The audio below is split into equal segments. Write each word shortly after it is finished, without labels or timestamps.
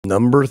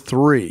Number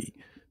 3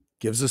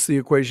 gives us the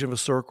equation of a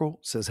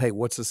circle, says, hey,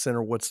 what's the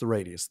center? What's the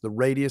radius? The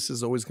radius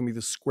is always going to be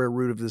the square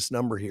root of this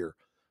number here.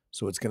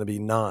 So it's going to be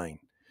 9.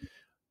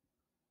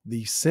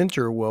 The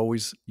center will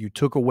always, you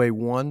took away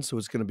 1, so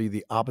it's going to be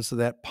the opposite of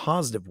that,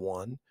 positive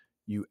 1.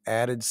 You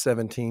added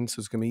 17, so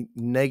it's going to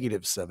be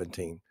negative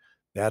 17.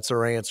 That's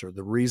our answer.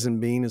 The reason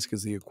being is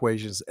because the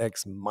equation is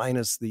x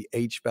minus the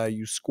h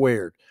value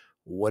squared.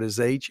 What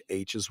is h?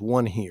 H is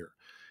 1 here.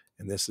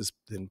 And this is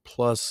then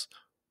plus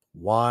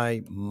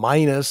y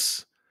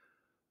minus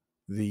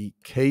the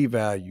k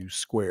value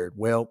squared.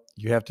 Well,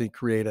 you have to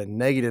create a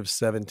negative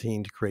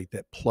 17 to create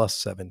that plus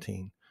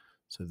 17.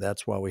 So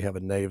that's why we have a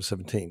negative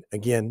 17.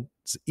 Again,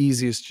 it's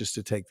easiest just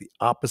to take the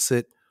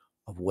opposite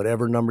of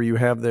whatever number you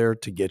have there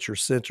to get your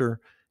center,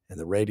 and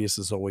the radius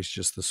is always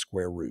just the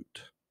square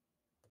root.